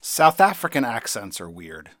South African accents are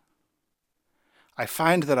weird. I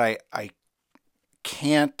find that I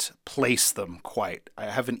can't place them quite. I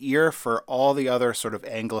have an ear for all the other sort of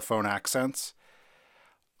Anglophone accents: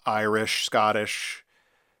 Irish, Scottish,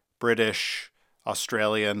 British,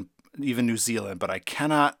 Australian, even New Zealand, but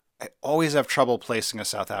I always have trouble placing a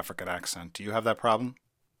South African accent. Do you have that problem?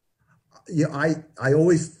 Yeah, I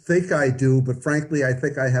always think I do, but frankly, I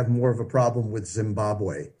think I have more of a problem with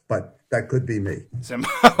Zimbabwe, but that could be me.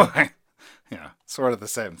 Zimbabwe. Yeah, sort of the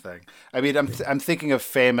same thing. I mean, I'm thinking of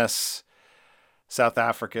famous South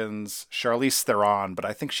Africans, Charlize Theron, but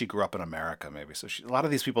I think she grew up in America, maybe. So a lot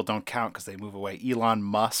of these people don't count because they move away. Elon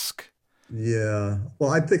Musk. Yeah.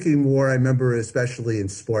 Well, I'm thinking more, I remember especially in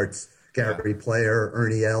sports, Yeah, Gary Player,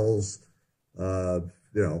 Ernie Els, uh,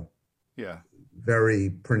 you know, yeah, very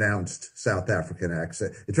pronounced South African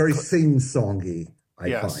accent. It's very sing-songy, I find.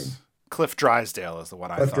 yes. Cliff Drysdale is the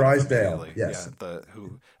one I Cliff thought of Drysdale, immediately. Yeah, yes, the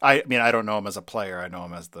who I mean I don't know him as a player. I know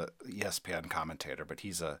him as the ESPN commentator, but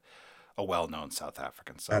he's a well-known South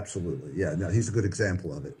African. So absolutely. Yeah, no, he's a good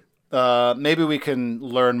example of it. maybe we can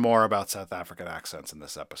learn more about South African accents in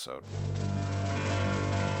this episode.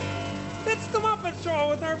 It's the Muppet Show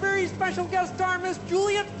with our very special guest star, Miss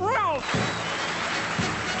Juliet Prowse.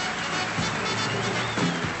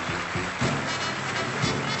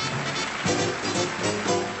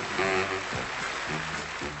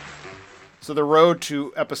 So the road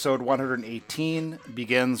to episode 118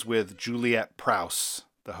 begins with Juliet Prowse,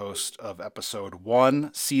 the host of episode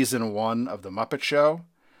 1, season 1 of The Muppet Show.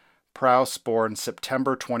 Prowse, born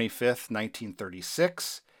September 25th,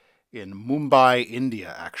 1936, in Mumbai,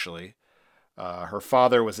 India, actually. Her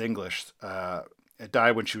father was English. It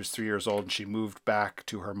died when she was 3 years old, and she moved back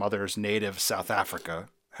to her mother's native South Africa,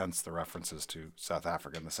 hence the references to South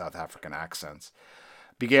Africa and the South African accents.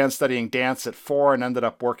 Began studying dance at 4 and ended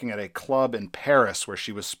up working at a club in Paris where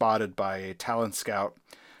she was spotted by a talent scout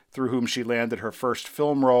through whom she landed her first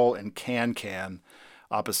film role in Can Can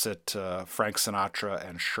opposite Frank Sinatra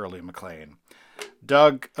and Shirley MacLaine.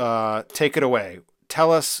 Doug, take it away.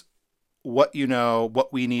 Tell us what you know,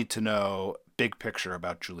 what we need to know, big picture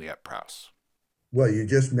about Juliet Prowse. Well, you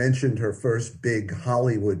just mentioned her first big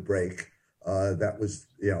Hollywood break. That was,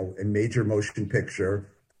 a major motion picture.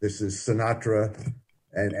 This is Sinatra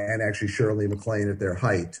and actually Shirley MacLaine at their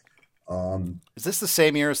height. Is this the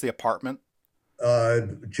same year as The Apartment? Uh,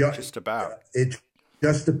 ju- Just about. it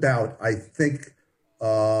just about. I think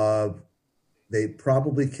they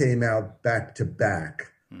probably came out back to back.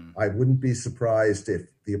 I wouldn't be surprised if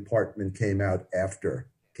The Apartment came out after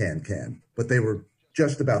Can Can, but they were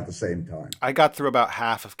just about the same time. I got through about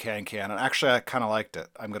half of Can Can, and actually I kind of liked it.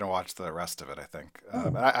 I'm going to watch the rest of it, I think.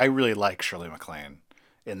 I really like Shirley MacLaine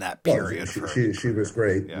in that Well, period of her she was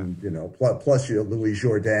career. great, Yeah. and plus Louis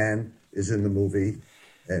Jourdan is in the movie,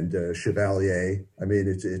 and Chevalier. I mean,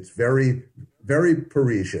 it's very very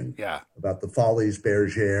Parisian Yeah. about the Folies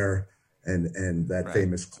Bergère and that Right.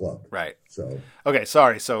 famous club. Right. So Okay.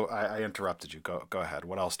 Sorry. So I interrupted you. Go ahead.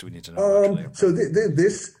 What else do we need to know about Julia so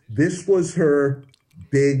Perez? this was her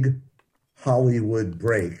big Hollywood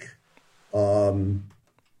break.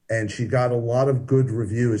 And she got a lot of good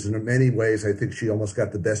reviews. And in many ways, I think she almost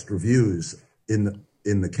got the best reviews in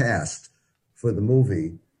the cast for the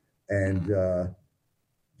movie. And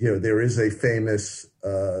there is a famous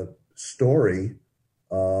story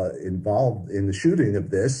involved in the shooting of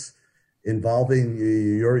this, involving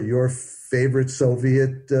your favorite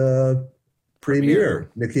Soviet premier,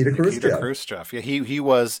 Nikita Nikita Khrushchev. Khrushchev. Yeah. He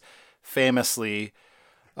was famously.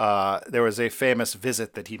 There was a famous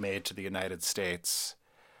visit that he made to the United States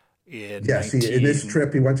in Yes, in this 19.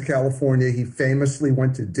 trip, he went to California. He famously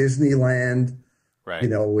went to Disneyland, Right.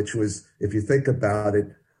 which was, if you think about it,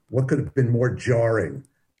 what could have been more jarring?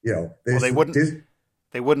 Well, There's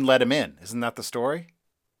they wouldn't let him in. Isn't that the story?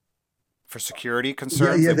 For security yeah,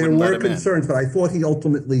 concerns, yeah, they there wouldn't let were him in. concerns, but I thought he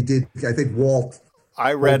ultimately did. I think Walt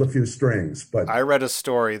I pulled a read few strings, but I read a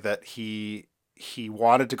story that he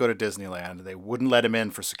wanted to go to Disneyland. They wouldn't let him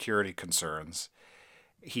in for security concerns.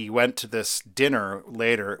 He went to this dinner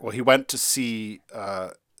later. Well, he went to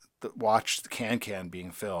watch the Can Can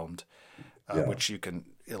being filmed, yeah, which you can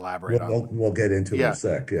elaborate we'll, on. we'll get into in a Yeah,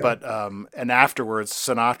 sec. Yeah, but and afterwards,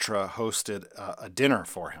 Sinatra hosted a dinner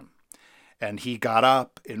for him, and he got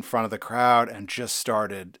up in front of the crowd and just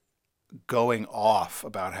started going off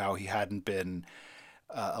about how he hadn't been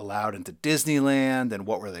allowed into Disneyland and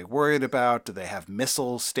what were they worried about? Do they have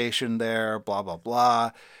missiles stationed there? Blah blah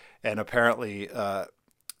blah. And apparently,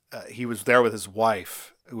 he was there with his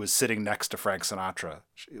wife, who was sitting next to Frank Sinatra.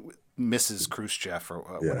 Mrs. Khrushchev,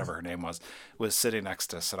 or Yes. whatever her name was sitting next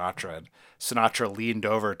to Sinatra, and Sinatra leaned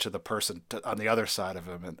over to the person on the other side of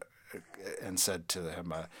him and said to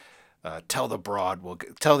him, tell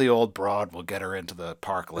the old broad we'll get her into the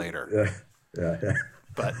park later. Yeah.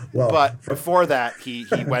 But Well, but before that, he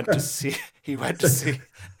went to see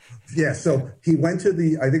Yeah, so he went to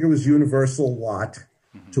I think it was Universal Lot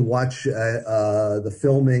to watch the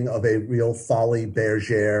filming of a real Folies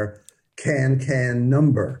Bergère can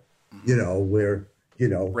number, where,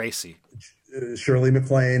 Racy. Shirley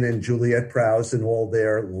MacLaine and Juliette Prowse and all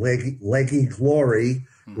their leggy glory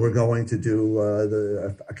were going to do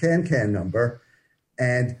a can number.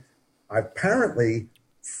 And apparently,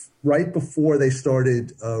 right before they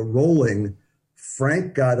started rolling,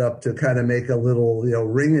 Frank got up to kind of make a little,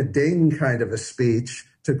 ring-a-ding kind of a speech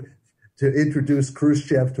to introduce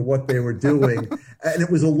Khrushchev to what they were doing. And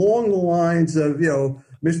it was along the lines of,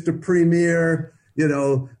 Mr. Premier,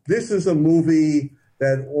 this is a movie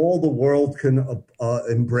that all the world can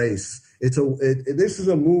embrace. This is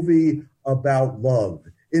a movie about love.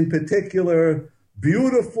 In particular,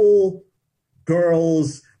 beautiful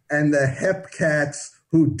girls and the hep cats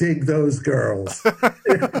who dig those girls.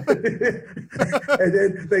 And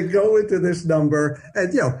then they go into this number,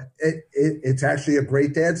 and it's actually a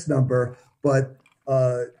great dance number. But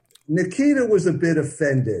Nikita was a bit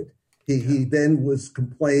offended. He then was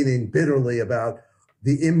complaining bitterly about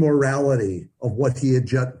the immorality of what he had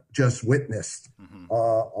just witnessed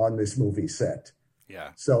on this movie set.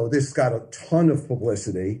 Yeah. So this got a ton of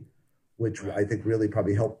publicity, which I think really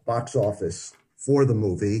probably helped box office for the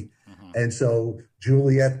movie. And so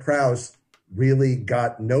Juliette Prowse really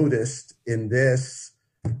got noticed in this.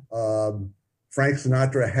 Frank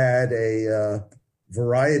Sinatra had a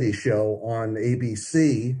variety show on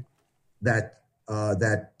ABC that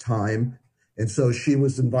time. And so she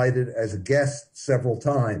was invited as a guest several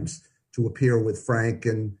times to appear with Frank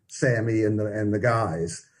and Sammy and the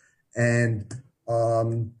guys. And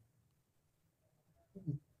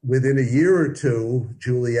within a year or two,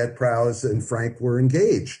 Juliette Prowse and Frank were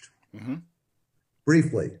engaged.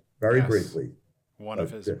 Briefly, very briefly. One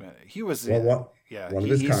of his, he was, one of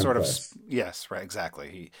his he sort of, conquests. yes, right,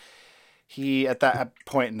 exactly. He at that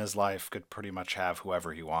point in his life could pretty much have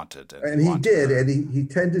whoever he wanted. And he did, and he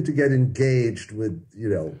tended to get engaged with,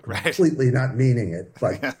 completely not meaning it,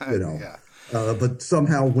 but, but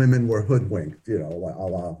somehow women were hoodwinked, a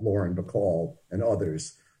la Lauren Bacall and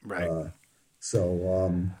others. Right. Go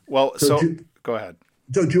ahead.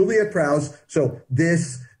 So Juliette Prowse,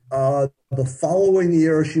 this, the following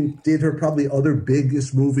year, she did her probably other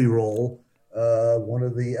biggest movie role, one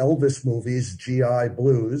of the Elvis movies, G.I.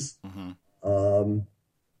 Blues. And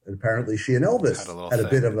apparently she and Elvis had a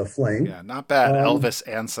bit of a fling. Yeah, not bad. Elvis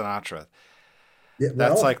and Sinatra. Yeah,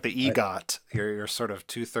 That's like the EGOT. You're sort of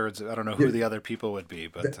 2/3. I don't know who the other people would be,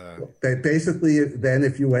 but basically, then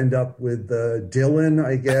if you end up with Dylan,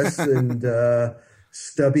 I guess, and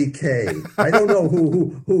Stubby K, I don't know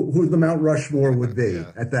who the Mount Rushmore would be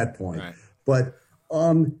at that point, but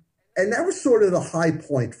and that was sort of the high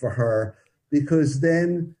point for her, because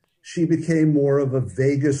then she became more of a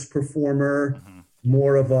Vegas performer,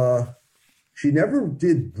 she never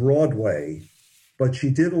did Broadway, but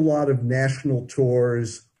she did a lot of national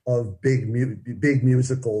tours of big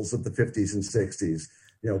musicals of the 50s and 60s,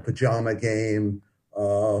 Pajama Game,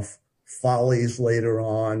 Follies later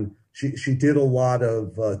on. She did a lot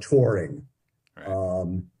of touring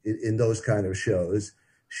in those kind of shows.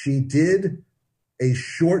 She did a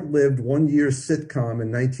short-lived one-year sitcom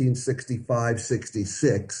in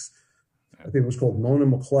 1965-66. I think it was called Mona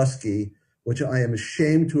McCluskey, which I am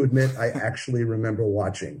ashamed to admit I actually remember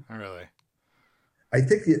watching. Really? I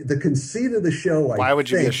think the conceit of the show. Why would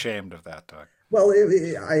you be ashamed of that, Doug? Well,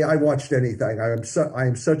 I watched anything. I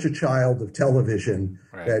am such a child of television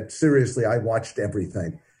that seriously I watched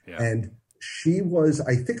everything. Yeah. And she was.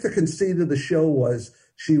 I think the conceit of the show was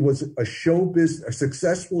she was a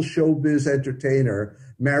successful showbiz entertainer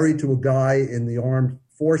married to a guy in the armed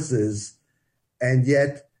forces, and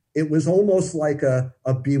yet it was almost like a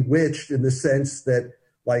Bewitched in the sense that,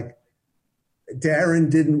 like,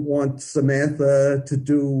 Darren didn't want Samantha to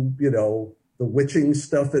do, the witching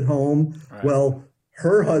stuff at home. Right. Well,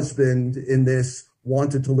 her husband in this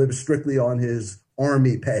wanted to live strictly on his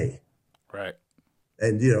army pay. Right.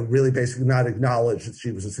 And, really basically not acknowledge that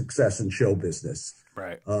she was a success in show business.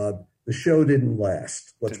 Right. The show didn't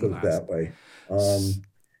last. Let's put it that way.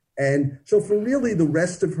 And so for really the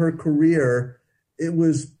rest of her career, it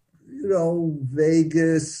was,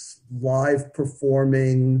 Vegas, live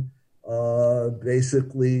performing,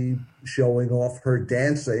 basically showing off her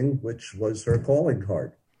dancing, which was her calling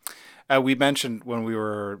card. We mentioned when we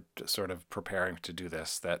were sort of preparing to do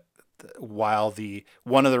this that while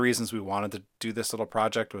one of the reasons we wanted to do this little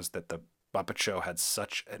project was that the Muppet Show had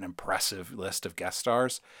such an impressive list of guest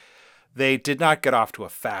stars, they did not get off to a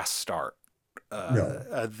fast start. No.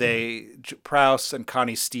 Prowse and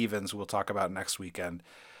Connie Stevens, we'll talk about next weekend.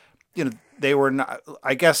 They were not.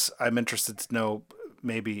 I guess I'm interested to know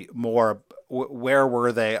maybe more. Where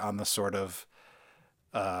were they on the sort of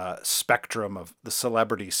spectrum of the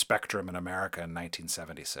celebrity spectrum in America in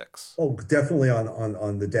 1976? Oh, definitely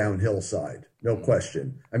on the downhill side, no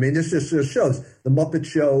question. I mean, this just shows the Muppet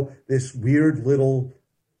Show, this weird little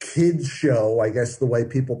kids show, I guess the way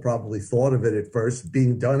people probably thought of it at first,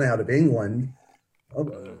 being done out of England.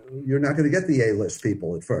 You're not going to get the A-list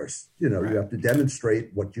people at first. You have to demonstrate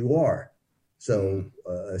what you are. So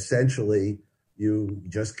essentially, you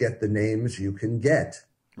just get the names you can get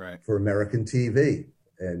for American TV.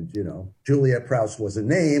 And, Juliet Prowse was a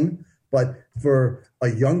name, but for a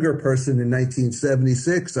younger person in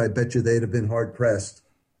 1976, I bet you they'd have been hard-pressed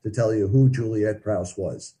to tell you who Juliet Prowse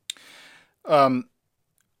was.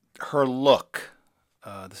 Her look,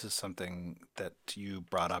 this is something that you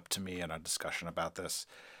brought up to me in a discussion about this,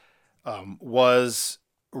 was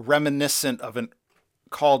reminiscent of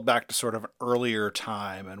called back to sort of an earlier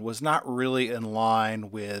time and was not really in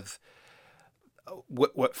line with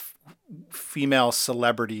what female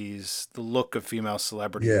celebrities, the look of female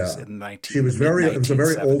celebrities in the 1970s. She was it was a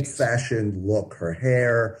very old-fashioned look. Her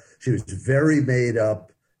hair, she was very made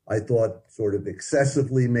up. I thought sort of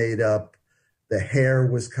excessively made up. The hair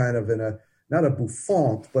was kind of not a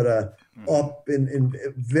bouffant, but up in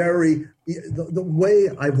very, the way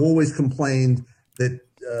I've always complained that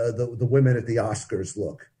the women at the Oscars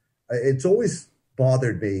look. It's always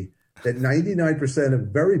bothered me that 99% of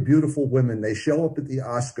very beautiful women, they show up at the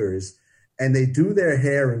Oscars and they do their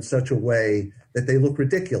hair in such a way that they look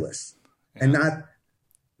ridiculous and not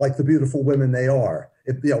like the beautiful women they are.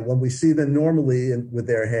 When we see them normally with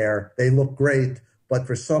their hair, they look great, but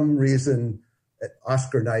for some reason at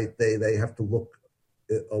Oscar night, they have to look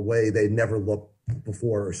a way they never looked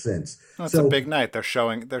before or since. Well, it's a big night. They're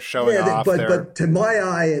showing off. But to my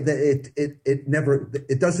eye,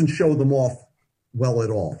 it doesn't show them off well at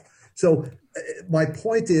all. So my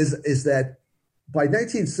point is that by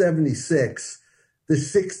 1976, the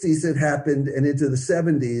 60s had happened and into the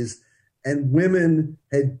 70s, and women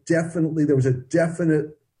had there was a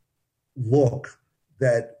definite look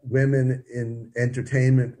that women in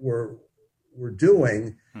entertainment were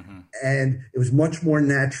doing, and it was much more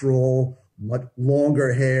natural, much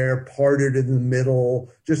longer hair, parted in the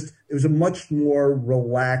middle. It was a much more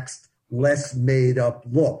relaxed, less made up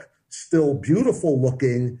look. Still beautiful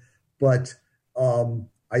looking, but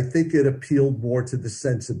I think it appealed more to the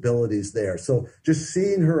sensibilities there. So just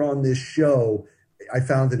seeing her on this show, I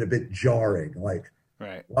found it a bit jarring. Like,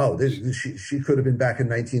 wow, she could have been back in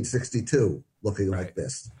 1962 looking like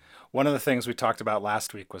this. One of the things we talked about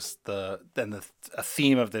last week was a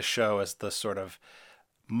theme of this show is the sort of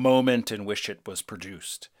moment in which it was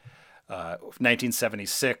produced.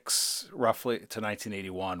 1976 roughly to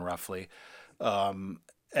 1981 roughly.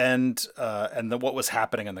 And what was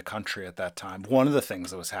happening in the country at that time. One of the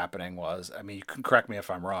things that was happening was, I mean, you can correct me if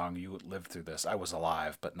I'm wrong. You lived through this. I was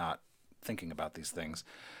alive, but not thinking about these things.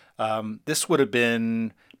 This would have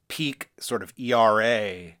been peak sort of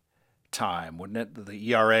ERA time, wouldn't it?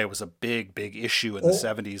 The ERA was a big issue in the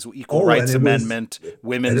 70s. Equal Rights Amendment,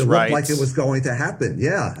 women's rights. It looked like it was going to happen.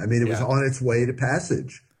 Yeah. I mean, it was on its way to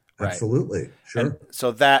passage. Absolutely. Sure. And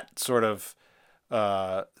so that sort of,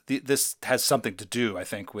 this has something to do, I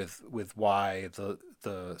think, with why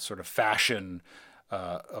the sort of fashion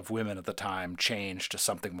of women at the time changed to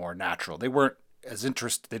something more natural. They weren't as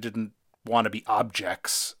interested. They didn't want to be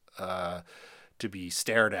objects to be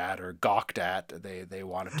stared at or gawked at. They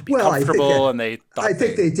wanted to be comfortable, and they thought I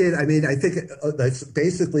think they did. I mean, I think that's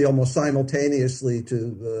basically almost simultaneously to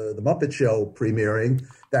the Muppet Show premiering.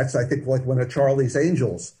 That's, I think, like when a Charlie's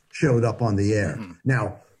Angels showed up on the air. Mm-hmm.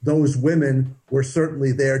 Now, those women were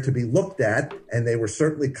certainly there to be looked at, and they were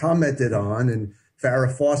certainly commented on. And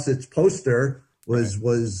Farrah Fawcett's poster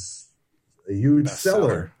was a huge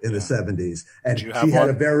seller in the 70s. And she had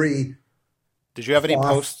a very... Did you have any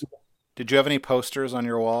Did you have any posters on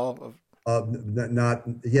your wall?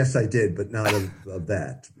 Yes, I did, but not of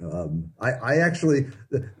that. I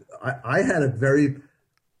had a very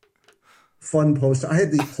fun poster. I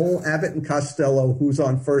had the whole Abbott and Costello Who's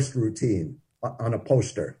on First routine on a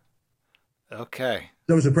poster. Okay.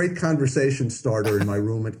 There was a great conversation starter in my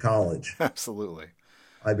room at college. Absolutely.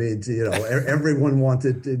 I mean, no one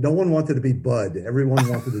wanted to be Bud. Everyone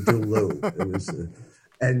wanted to do Lou.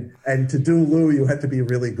 And to do Lou, you had to be a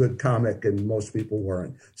really good comic, and most people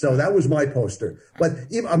weren't. So that was my poster. But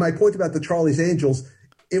even, my point about the Charlie's Angels,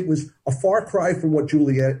 it was a far cry from what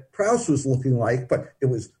Juliet Prowse was looking like, but it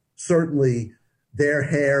was certainly their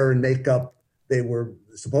hair and makeup. They were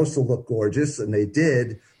supposed to look gorgeous, and they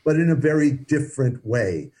did, but in a very different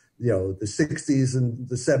way. You know, the 60s and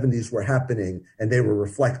the 70s were happening, and they were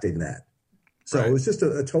reflecting that. So It was just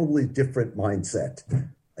a totally different mindset,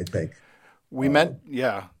 I think. We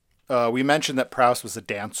mentioned that Prowse was a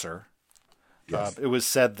dancer. Yes. It was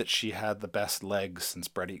said that she had the best legs since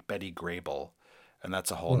Betty Grable, and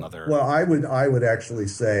that's a whole nother. Well, I would actually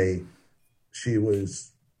say she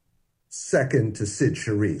was second to Sid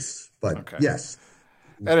Charisse, but yes,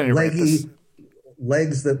 at any rate,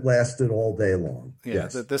 legs that lasted all day long. Yeah,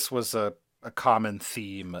 yes. This was a common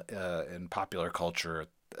theme in popular culture.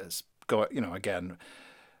 As again,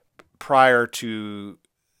 prior to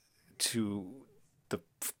the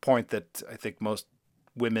point that I think most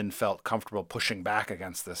women felt comfortable pushing back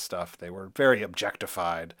against this stuff, they were very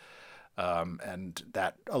objectified, and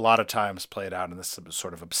that a lot of times played out in this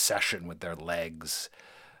sort of obsession with their legs,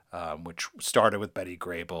 which started with Betty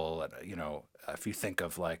Grable. And if you think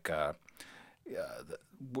of like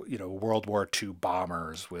World War II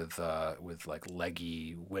bombers with like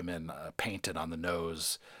leggy women painted on the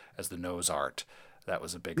nose as the nose art. That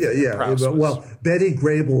was a big thing. Yeah. Well, Betty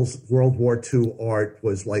Grable's World War II art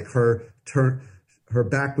was like her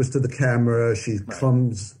back was to the camera. She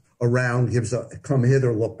comes around, gives a come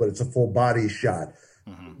hither look, but it's a full body shot.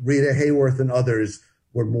 Mm-hmm. Rita Hayworth and others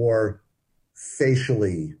were more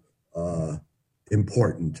facially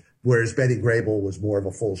important, whereas Betty Grable was more of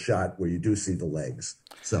a full shot where you do see the legs.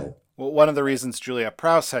 So, well, one of the reasons Juliet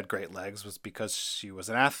Prowse had great legs was because she was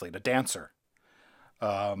an athlete, a dancer.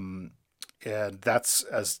 And that's,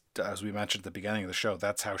 as we mentioned at the beginning of the show,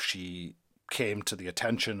 that's how she came to the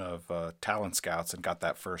attention of talent scouts and got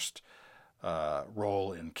that first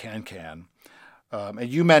role in Can-Can. And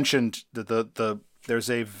you mentioned there's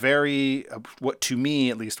a very, what to me,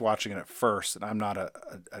 at least watching it at first, and I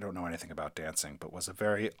don't know anything about dancing, but was a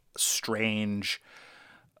very strange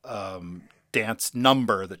dance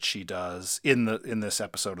number that she does in this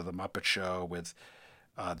episode of The Muppet Show with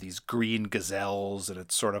these green gazelles, and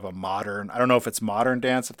it's sort of a modern, I don't know if it's modern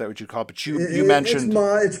dance, if that's what you call it, but you mentioned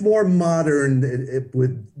it's more modern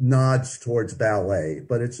with nods towards ballet,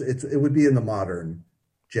 but it would be in the modern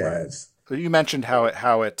jazz. Right. You mentioned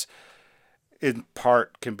how it in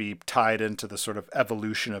part can be tied into the sort of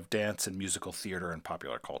evolution of dance and musical theater and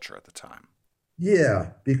popular culture at the time.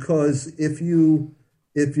 Yeah, because if you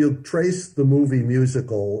trace the movie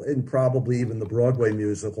musical and probably even the Broadway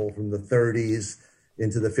musical from the 30s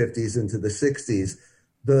into the 50s, into the 60s,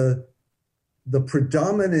 the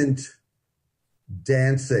predominant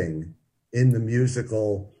dancing in the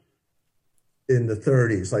musical in the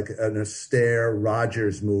 30s, like an Astaire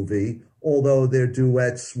Rogers movie, although their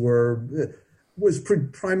duets was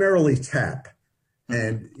primarily tap.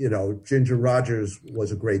 And, Ginger Rogers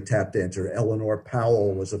was a great tap dancer. Eleanor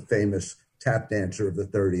Powell was a famous tap dancer of the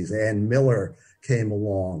 30s. Ann Miller came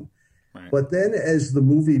along. Right. But then as the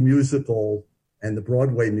movie musical and the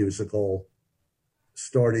Broadway musical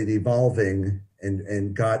started evolving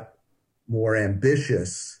and got more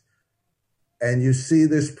ambitious, and you see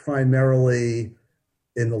this primarily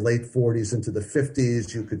in the late 40s into the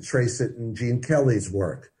 50s, you could trace it in Gene Kelly's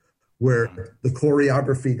work, where the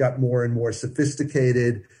choreography got more and more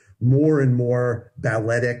sophisticated, more and more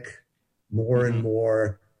balletic, more and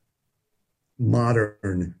more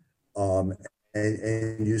modern.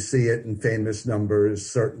 And you see it in famous numbers,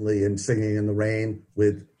 certainly in Singing in the Rain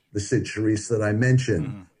with the Sid Charisse that I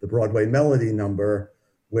mentioned, the Broadway melody number,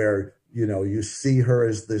 where, you see her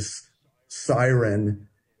as this siren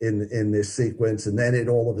in this sequence, and then it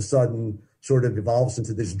all of a sudden sort of evolves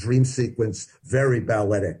into this dream sequence, very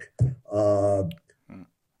balletic,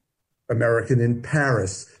 American in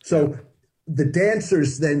Paris. So the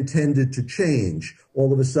dancers then tended to change.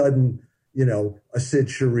 All of a sudden, a Sid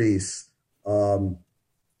Charisse, a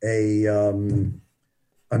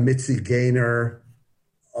Mitzi Gaynor,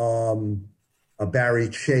 a Barry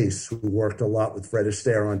Chase, who worked a lot with Fred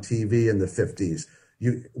Astaire on TV in the 50s.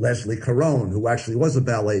 Leslie Caron, who actually was a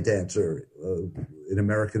ballet dancer in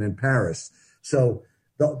American in Paris. So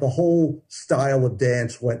the whole style of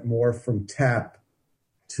dance went more from tap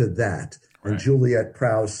to that. Right. And Juliet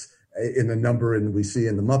Prowse, in the number we see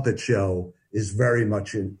in The Muppet Show, is very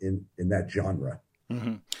much in that genre.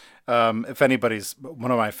 Mm-hmm. If anybody's, one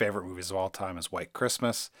of my favorite movies of all time is White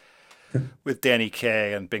Christmas with Danny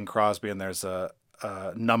Kaye and Bing Crosby, and there's a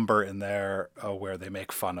number in there where they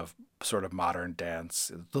make fun of sort of modern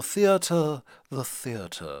dance. The theater,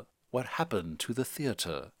 what happened to the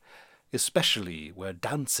theater? Especially where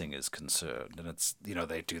dancing is concerned. And it's,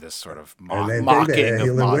 they do this sort of mocking of modern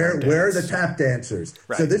dance. Where are the tap dancers?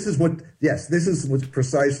 Right. So this is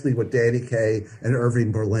precisely what Danny Kaye and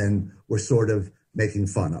Irving Berlin were sort of making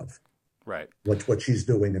fun of. Right. What she's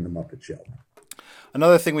doing in The Muppet Show.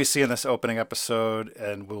 Another thing we see in this opening episode,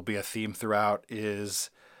 and will be a theme throughout, is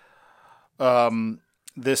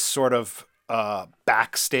this sort of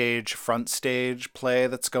backstage, front stage play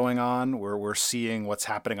that's going on, where we're seeing what's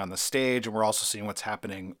happening on the stage, and we're also seeing what's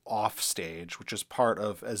happening off stage, which is part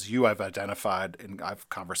of, as you have identified in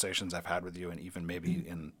conversations I've had with you, and even maybe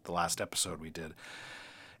in the last episode we did,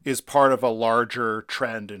 is part of a larger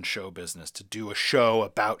trend in show business to do a show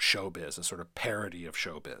about showbiz, a sort of parody of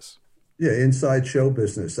showbiz. Yeah, inside show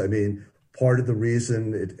business. I mean, part of the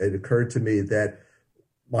reason it occurred to me that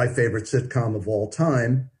my favorite sitcom of all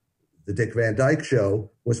time, The Dick Van Dyke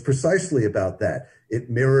Show, was precisely about that.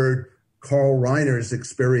 It mirrored Carl Reiner's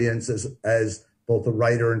experience as both a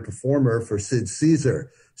writer and performer for Sid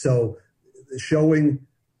Caesar. So showing,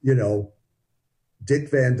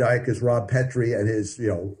 Dick Van Dyke as Rob Petrie and his,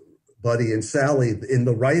 Buddy and Sally in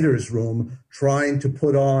the writer's room trying to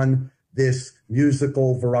put on this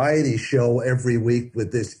musical variety show every week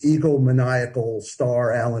with this egomaniacal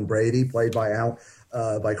star, Alan Brady, played by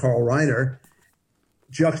Carl Reiner,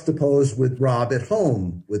 juxtaposed with Rob at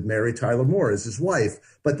home with Mary Tyler Moore as his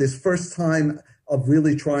wife. But this first time of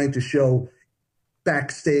really trying to show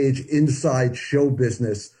backstage, inside show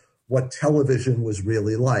business, what television was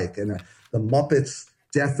really like. And the Muppets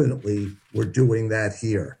definitely were doing that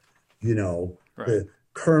here. Right. The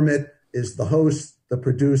Kermit is the host, the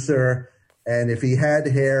producer, and if he had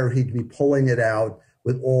hair, he'd be pulling it out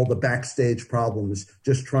with all the backstage problems,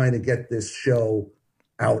 just trying to get this show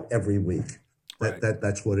out every week. Right.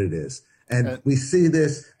 That's what it is. And we see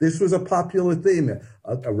this was a popular theme.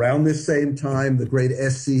 Around this same time, the great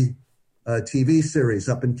SC TV series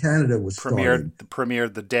up in Canada was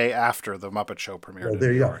premiered the day after the Muppet Show premiered. Well,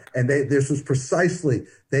 there you go. And this was precisely,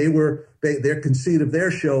 their conceit of their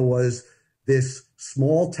show was this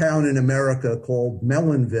small town in America called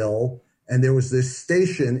Mellonville, and there was this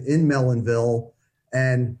station in Mellonville,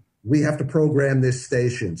 and we have to program this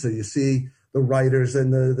station. So you see the writers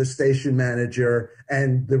and the station manager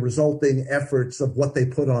and the resulting efforts of what they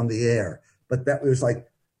put on the air. But that was like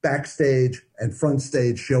backstage and front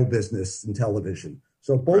stage show business in television.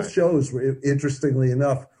 So both shows were, interestingly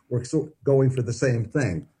enough, were going for the same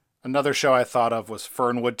thing. Another show I thought of was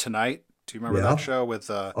Fernwood Tonight. Do you remember that show with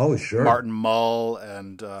Martin Mull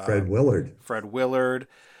and Fred Willard?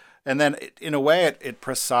 And then in a way it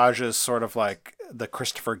presages sort of like the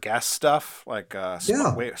Christopher Guest stuff, like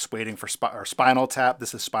waiting for Spinal Tap.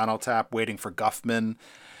 This is Spinal Tap, Waiting for Guffman.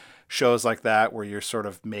 Shows like that where you're sort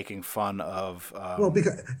of making fun of.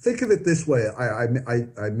 Because think of it this way.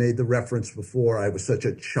 I made the reference before. I was such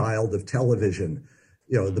a child of television.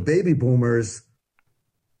 The baby boomers.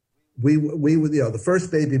 We the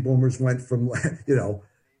first baby boomers went from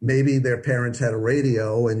maybe their parents had a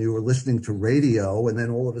radio and you were listening to radio, and then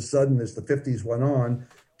all of a sudden, as the 50s went on,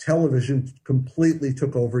 television completely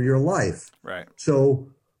took over your life. Right. So,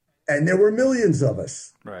 and there were millions of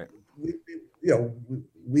us. Right.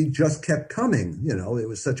 We just kept coming. It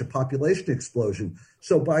was such a population explosion.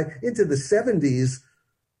 So into the 70s,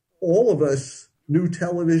 all of us knew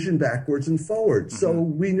television backwards and forwards. Mm-hmm. So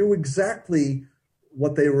we knew exactly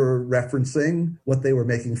what they were referencing, what they were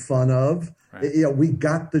making fun of. Right. We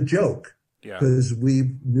got the joke because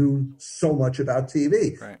we knew so much about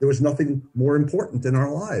TV. Right. There was nothing more important in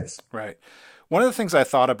our lives. Right. One of the things I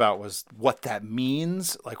thought about was what that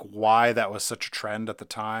means, like why that was such a trend at the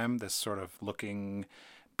time, this sort of looking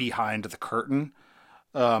behind the curtain.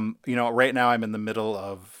 Right now I'm in the middle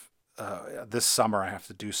of, this summer I have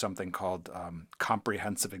to do something called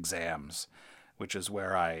comprehensive exams, which is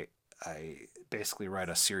where I basically write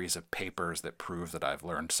a series of papers that prove that I've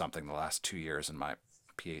learned something the last 2 years in my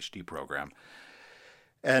PhD program.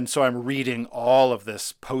 And so I'm reading all of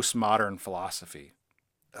this postmodern philosophy,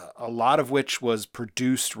 a lot of which was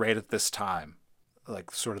produced right at this time,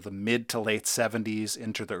 like sort of the mid to late 70s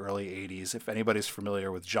into the early 80s. If anybody's familiar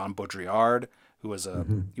with Jean Baudrillard, who was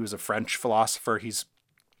he was a French philosopher, he's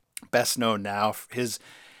best known now for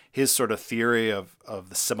his sort of theory of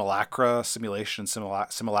the simulacra and simulation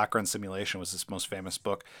was his most famous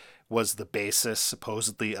book, was the basis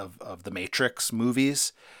supposedly of the Matrix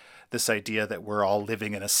movies. This idea that we're all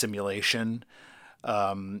living in a simulation.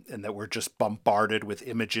 and that we're just bombarded with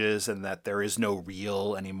images and that there is no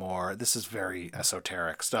real anymore. This is very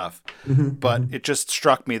esoteric stuff. But it just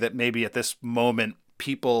struck me that maybe at this moment,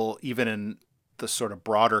 people, even in the sort of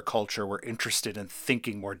broader culture, were interested in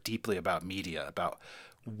thinking more deeply about media, about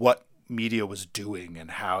what media was doing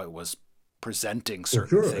and how it was presenting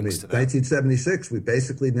certain things to them. 1976, we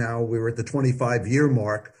were at the 25-year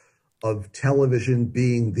mark of television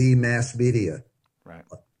being the mass media. Right.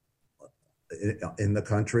 In the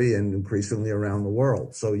country and increasingly around the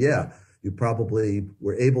world. So yeah, you probably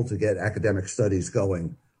were able to get academic studies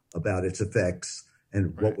going about its effects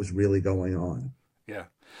and what was really going on. Yeah.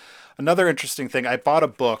 Another interesting thing, I bought a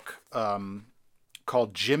book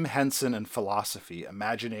called Jim Henson and Philosophy,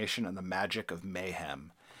 Imagination and the Magic of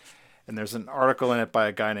Mayhem. And there's an article in it by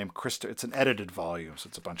a guy named it's an edited volume, so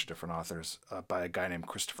it's a bunch of different authors, by a guy named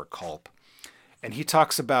Christopher Culp. And he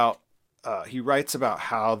talks about, he writes about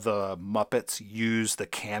how the Muppets use the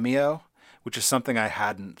cameo, which is something I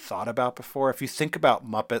hadn't thought about before. If you think about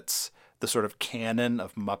Muppets, the sort of canon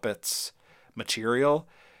of Muppets material,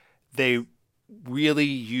 they really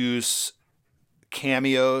use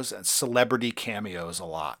cameos and celebrity cameos a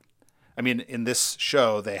lot. I mean, in this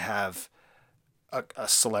show, they have a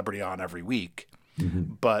celebrity on every week,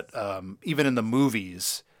 but even in the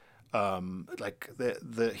movies, like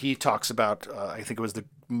he talks about, I think it was the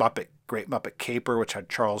Great Muppet Caper, which had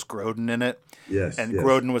Charles Grodin in it. Yes. And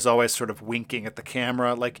Grodin was always sort of winking at the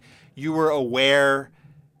camera. Like, you were aware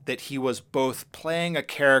that he was both playing a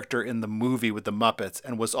character in the movie with the Muppets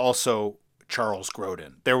and was also Charles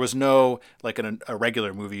Grodin. There was no, like in a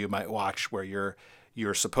regular movie you might watch where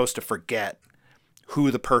you're supposed to forget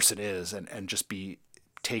who the person is and just be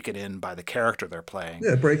taken in by the character they're playing.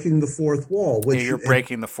 Yeah, breaking the fourth wall. You're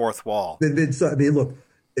breaking the fourth wall. I mean, look,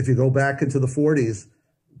 if you go back into the 40s,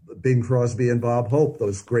 Bing Crosby and Bob Hope,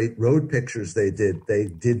 those great road pictures they did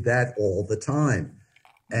that all the time.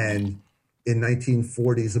 And in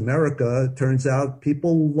 1940s America, it turns out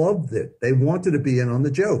people loved it. They wanted to be in on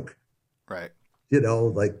the joke. Right.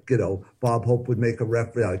 Bob Hope would make a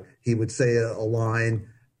reference. He would say a line,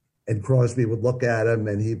 and Crosby would look at him,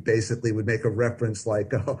 and he basically would make a reference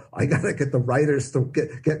like, "Oh, I got to get the writers to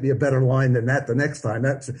get me a better line than that the next time."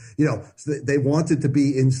 That's, so they wanted to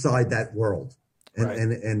be inside that world,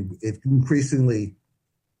 and it increasingly,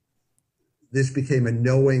 this became a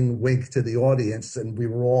knowing wink to the audience, and we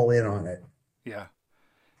were all in on it. Yeah,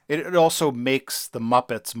 it also makes the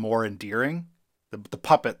Muppets more endearing. The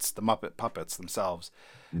Muppet puppets themselves.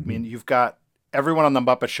 I mean, you've got everyone on the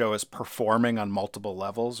Muppet Show is performing on multiple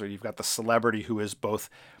levels, or you've got the celebrity who is both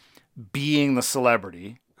being the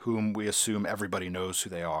celebrity, whom we assume everybody knows who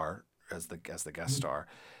they are as the guest star,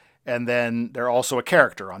 and then they're also a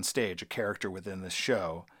character on stage, a character within this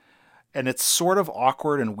show. And it's sort of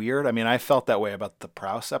awkward and weird. I mean, I felt that way about the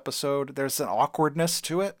Prouse episode. There's an awkwardness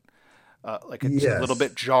to it. Like it's a little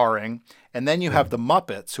bit jarring. And then you have the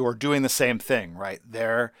Muppets who are doing the same thing, right?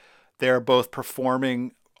 They're both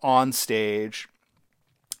performing on stage,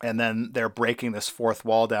 and then they're breaking this fourth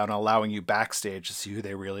wall down and allowing you backstage to see who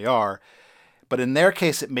they really are. But in their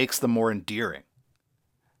case, it makes them more endearing.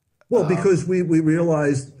 Well, because we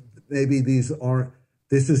realized maybe this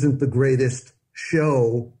isn't the greatest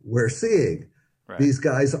show we're seeing. Right. These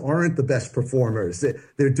guys aren't the best performers.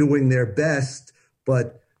 They're doing their best,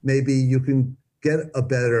 but maybe you can get a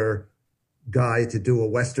better guy to do a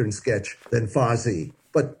Western sketch than Fozzie.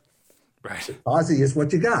 But Fozzie is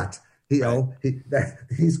what you got.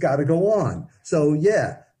 He's got to go on. So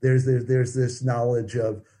yeah, there's this knowledge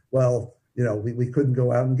of, well, we couldn't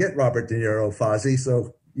go out and get Robert De Niro, Fozzie,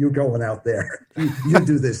 so you're going out there. You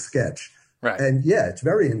do this sketch. Right. And yeah, it's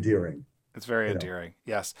very endearing. It's very endearing.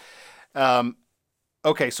 Yes.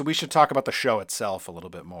 Okay, so we should talk about the show itself a little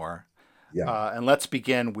bit more. Yeah. And let's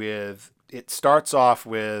begin with, it starts off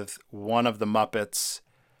with one of the Muppets'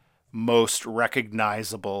 most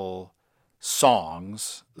recognizable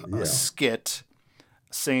songs, a skit,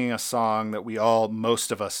 singing a song that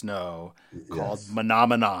most of us know, called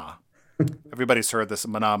Mahna. Everybody's heard this,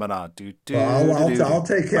 Mahna. I'll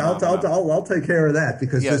take care of that,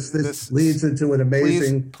 because this leads into an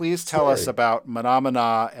amazing. Please tell us about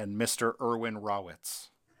Mahna and Mr. Irwin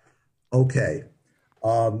Rawitz. Okay.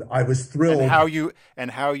 I was thrilled.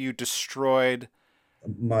 And how you destroyed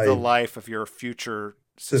the life of your future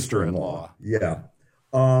sister-in-law. Yeah.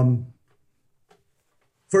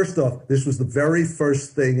 First off, this was the very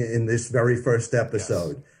first thing in this very first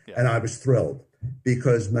episode. Yes. And I was thrilled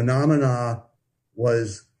because Mahna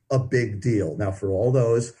was a big deal. Now, for all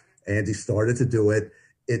those, Andy started to do it.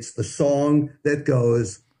 It's the song that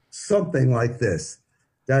goes something like this.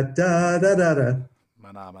 Da da da da da.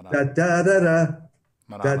 Da da da da.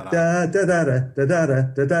 Da da da da da da da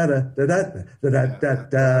da da da da da da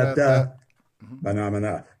da da.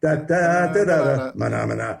 Manamana. Da da da da da.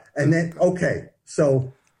 Manamana. And then, okay,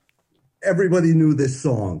 so everybody knew this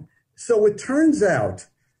song. So it turns out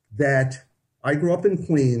that I grew up in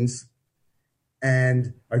Queens,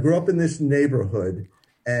 and I grew up in this neighborhood,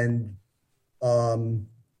 and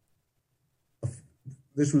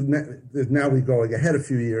this was now we're going ahead a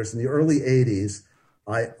few years. In the early 80s,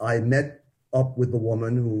 I met up with the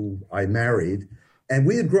woman who I married, and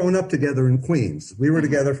we had grown up together in Queens. We were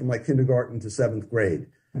together from like kindergarten to 7th grade.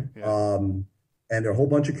 Yeah. And there are a whole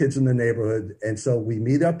bunch of kids in the neighborhood. And so we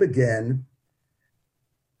meet up again,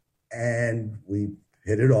 and we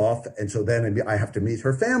hit it off. And so then I have to meet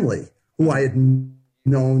her family, who I had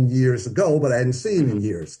known years ago, but I hadn't seen in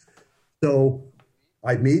years. So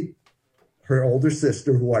I meet her older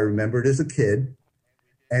sister, who I remembered as a kid,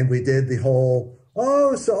 and we did the whole,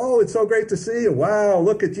 it's so great to see you. Wow,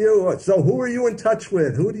 look at you. So who are you in touch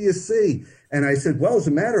with? Who do you see? And I said, well, as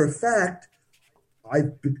a matter of fact,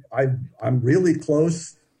 I'm really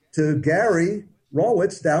close to Gary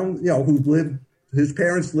Rawitz down, whose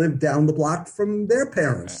parents lived down the block from their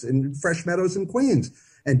parents in Fresh Meadows in Queens.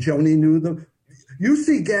 And Joni knew them. You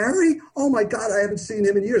see Gary? Oh my God, I haven't seen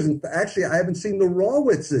him in years. And actually, I haven't seen the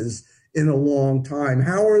Rawitzes in a long time.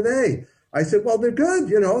 How are they? I said, well, they're good.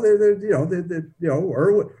 Erwin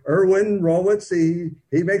Rawitz,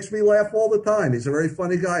 he makes me laugh all the time. He's a very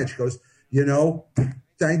funny guy. And she goes,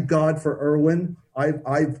 thank God for Erwin.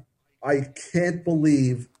 I can't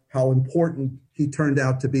believe how important he turned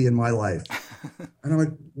out to be in my life. And I'm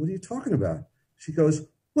like, what are you talking about? She goes,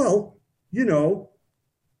 well,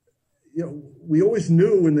 we always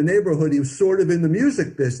knew in the neighborhood he was sort of in the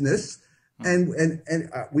music business, and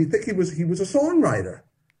we think he was a songwriter.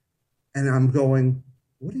 And I'm going,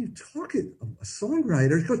 what are you talking? A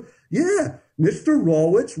songwriter? He goes, yeah, Mr.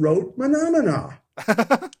 Rawitz wrote Manamana.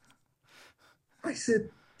 I said,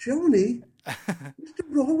 Joni, Mr.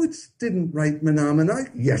 Rawitz didn't write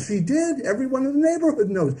Manamana. Yes, he did. Everyone in the neighborhood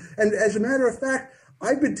knows. And as a matter of fact,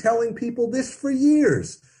 I've been telling people this for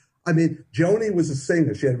years. I mean, Joni was a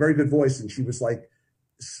singer. She had a very good voice, and she was like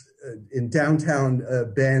in downtown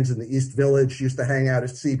bands in the East Village. She used to hang out at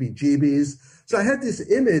CBGB's. So I had this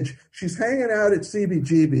image. She's hanging out at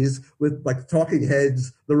CBGB's with like Talking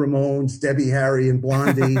Heads, the Ramones, Debbie Harry, and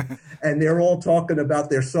Blondie, and they're all talking about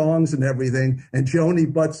their songs and everything. And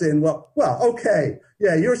Joni butts in, well, okay,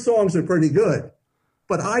 yeah, your songs are pretty good,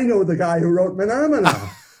 but I know the guy who wrote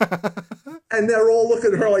Manamana. And they're all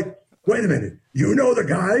looking at her like, wait a minute, you know the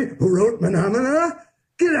guy who wrote Manamana?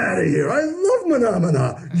 Get out of here. I love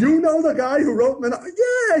Manamana. You know the guy who wrote Manamana?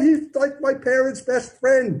 Yeah, he's like my parents' best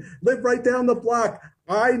friend. Lived right down the block.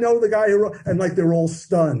 I know the guy who wrote, and like they're all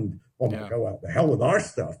stunned. Oh my God, well, the hell with our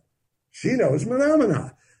stuff. She knows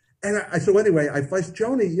Manamana. And so anyway, I faced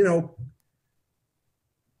Joni,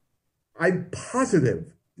 I'm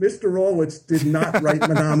positive Mr. Rawitz did not write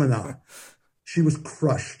Manamana. She was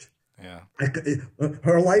crushed. Yeah.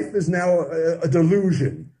 Her life is now a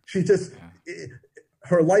delusion. She just...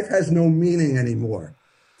 her life has no meaning anymore.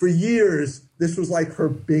 For years, this was like her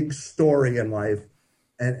big story in life,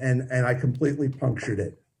 and I completely punctured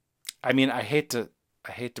it. I mean, I hate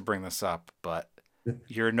to bring this up, but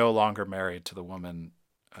you're no longer married to the woman,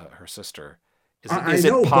 her sister. Is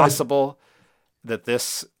it possible that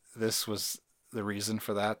this was the reason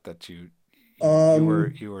for that you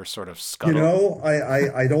were sort of scuttled?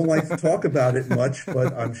 I don't like to talk about it much,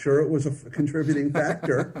 but I'm sure it was a contributing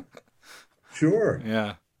factor. Sure.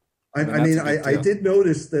 Yeah. I did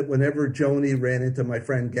notice that whenever Joni ran into my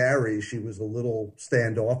friend Gary, she was a little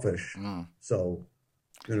standoffish. Mm. So,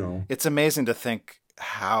 It's amazing to think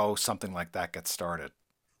how something like that gets started.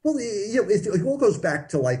 Well, it all goes back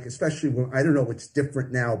to especially when, I don't know, it's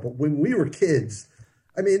different now, but when we were kids,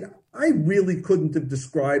 I mean, I really couldn't have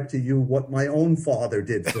described to you what my own father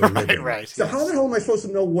did for a living. Right. So how the hell am I supposed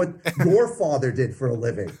to know what your father did for a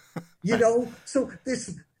living? So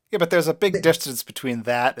this... Yeah, but there's a big distance between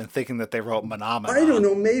that and thinking that they wrote Manamana. I don't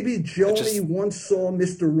know. Maybe Joni once saw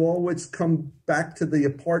Mr. Rawitz come back to the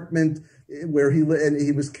apartment where he lived, and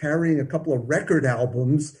he was carrying a couple of record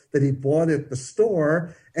albums that he bought at the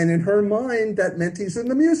store. And in her mind, that meant he's in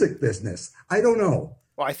the music business. I don't know.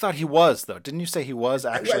 Well, I thought he was, though. Didn't you say he was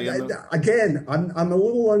actually? Again, I'm a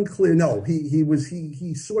little unclear. No,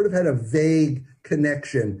 he sort of had a vague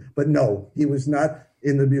connection, but no, he was not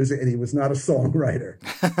in the music, and he was not a songwriter.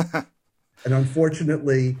 And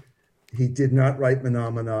unfortunately, he did not write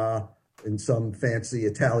Manamana, and some fancy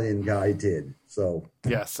Italian guy did. So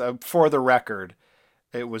yes, for the record,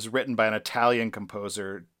 it was written by an Italian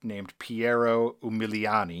composer named Piero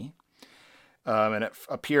Umiliani. And it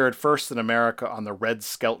appeared first in America on the Red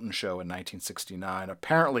Skelton Show in 1969.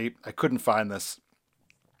 Apparently, I couldn't find this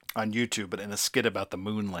on YouTube, but in a skit about the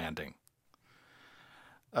moon landing.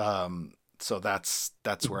 So that's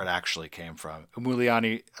where it actually came from.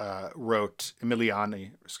 Umiliani wrote.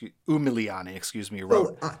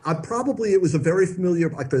 Well, I probably, it was a very familiar,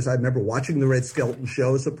 because I remember watching the Red Skelton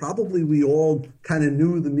Show, so probably we all kind of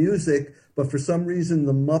knew the music, but for some reason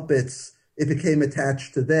the Muppets, it became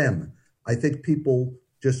attached to them. I think people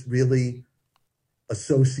just really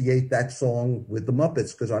associate that song with the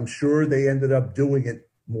Muppets, because I'm sure they ended up doing it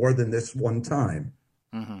more than this one time.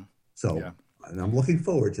 Mm-hmm. So, yeah. And I'm looking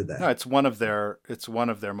forward to that. No, it's one of their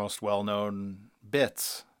most well-known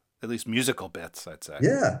bits, at least musical bits, I'd say.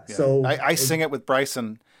 Yeah. So I sing it with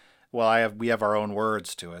Bryson. Well, we have our own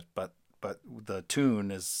words to it, but the tune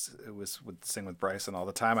would sing with Bryson all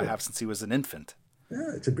the time. I have since he was an infant.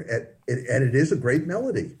 Yeah, it is a great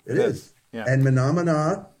melody. It is. Yeah. And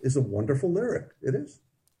Menomina is a wonderful lyric. It is.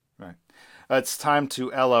 Right. It's time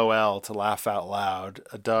to LOL, to laugh out loud.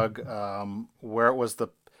 Doug, where was the?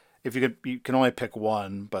 If you can only pick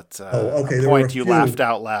one, but okay. A point you laughed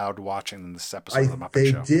out loud watching this episode of the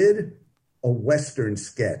Muppet Show. They did a Western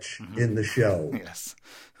sketch in the show. Yes.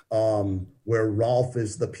 Where Rolf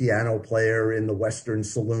is the piano player in the Western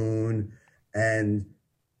saloon, and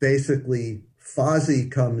basically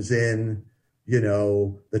Fozzie comes in,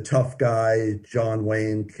 the tough guy, John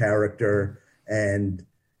Wayne character, and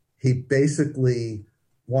he basically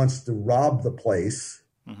wants to rob the place.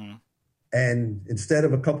 Mm-hmm. And instead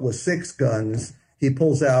of a couple of 6 guns, he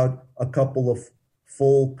pulls out a couple of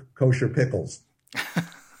full kosher pickles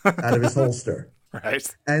out of his holster. Right.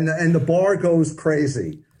 And the bar goes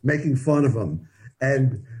crazy, making fun of him.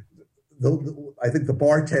 And I think the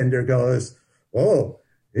bartender goes, "Oh,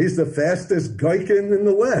 he's the fastest Geiken in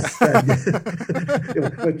the West."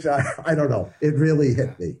 Which I don't know. It really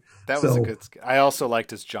hit me. That was a good skit. I also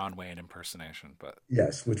liked his John Wayne impersonation, but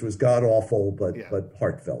yes, which was god awful, but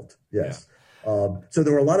heartfelt. Yes. Yeah. So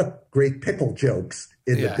there were a lot of great pickle jokes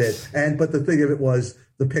in the bit, but the thing of it was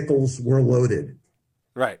the pickles were loaded.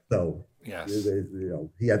 Right. So yes,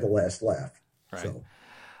 he had the last laugh. Right.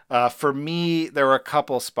 So. For me, there were a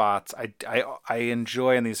couple spots I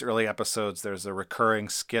enjoy in these early episodes. There's a recurring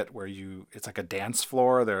skit where it's like a dance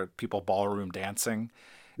floor. There are people ballroom dancing.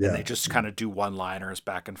 And they just kind of do one-liners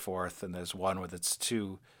back and forth. And there's one with I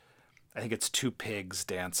think it's 2 pigs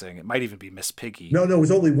dancing. It might even be Miss Piggy. No, it was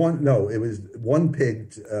only one. No, it was one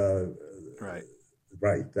pig. Right.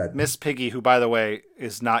 Right. That Miss Piggy, who, by the way,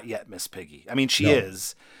 is not yet Miss Piggy. I mean, she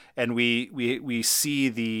is. And we see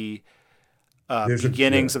the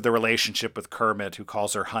beginnings of the relationship with Kermit, who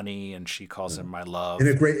calls her honey and she calls him my love. In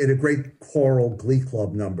a great choral Glee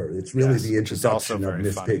Club number. It's really the introduction of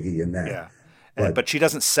Miss Piggy in that. Yeah. But she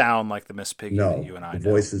doesn't sound like the Miss Piggy that you and I know. The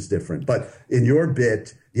voice is different. But in your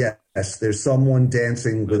bit, yes, there's someone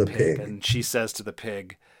dancing with a pig. And she says to the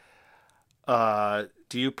pig, do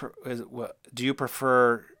you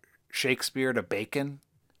prefer Shakespeare to bacon?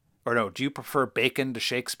 Or no, do you prefer bacon to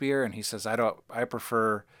Shakespeare? And he says, I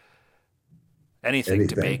prefer anything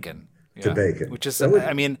to bacon. To bacon. Which is,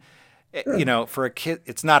 for a kid,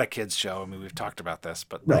 it's not a kid's show. I mean, we've talked about this,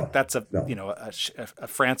 but that's a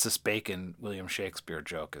Francis Bacon, William Shakespeare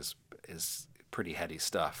joke is pretty heady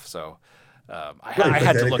stuff. So I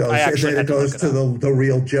had to look. It goes to the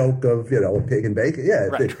real joke of a pig and bacon. Yeah,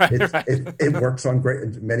 it works on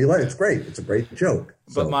many levels. It's great. It's a great joke.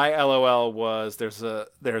 But my LOL was there's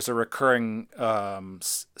a recurring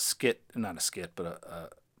skit, not a skit, but a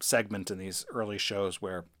segment in these early shows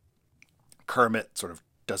where Kermit sort of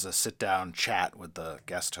does a sit-down chat with the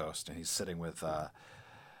guest host, and he's sitting with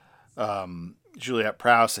Juliet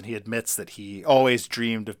Prowse, and he admits that he always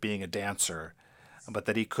dreamed of being a dancer, but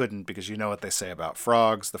that he couldn't because you know what they say about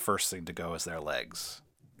frogs, the first thing to go is their legs,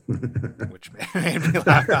 which made me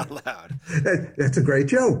laugh out loud. That's a great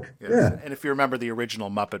joke. Yes. Yeah. And if you remember the original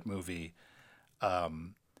Muppet movie,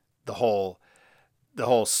 the whole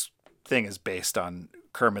thing is based on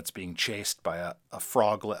Kermit's being chased by a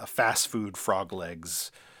fast food frog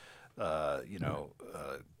legs, guy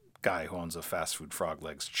who owns a fast food frog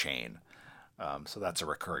legs chain. So that's a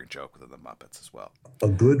recurring joke within the Muppets as well. A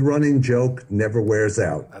good running joke never wears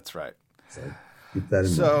out. That's right. So keep that in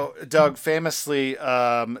mind. So Doug, famously,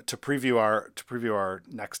 to preview our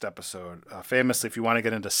next episode, famously, if you want to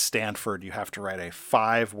get into Stanford, you have to write a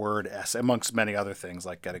 5-word essay, amongst many other things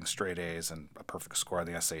like getting straight A's and a perfect score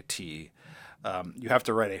on the SAT. You have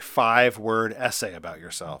to write a 5-word essay about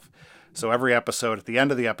yourself. So every episode, at the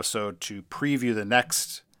end of the episode, to preview the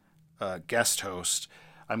next guest host,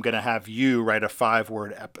 I'm going to have you write a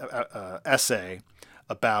 5-word essay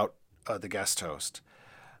about the guest host.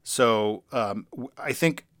 So I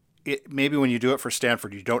think maybe when you do it for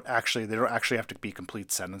Stanford, they don't actually have to be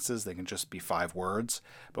complete sentences. They can just be 5 words.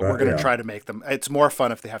 But we're going to try to make them. It's more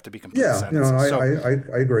fun if they have to be complete sentences.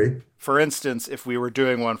 I agree. For instance, if we were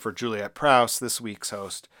doing one for Juliet Prowse, this week's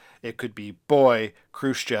host, it could be, boy,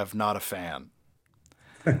 Khrushchev not a fan.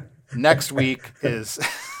 Next week is...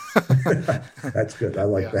 That's good. I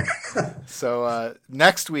like that. So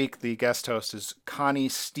next week, the guest host is Connie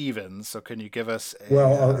Stevens. So can you give us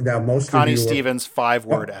now most Connie of you Stevens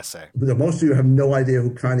 5-word essay? Most of you have no idea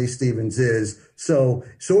who Connie Stevens is. So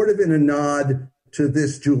sort of in a nod to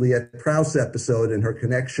this Juliet Prowse episode and her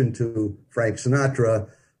connection to Frank Sinatra,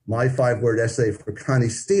 my 5-word essay for Connie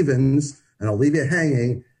Stevens, and I'll leave you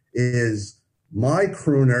hanging, is my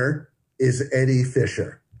crooner is Eddie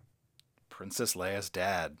Fisher. Princess Leia's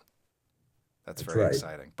dad. That's very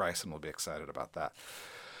exciting. Bryson will be excited about that.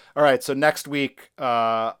 All right, so next week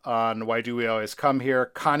on Why Do We Always Come Here,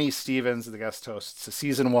 Connie Stevens, the guest host, to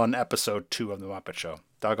season 1, episode 2 of The Muppet Show.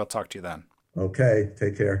 Doug, I'll talk to you then. Okay,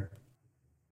 take care.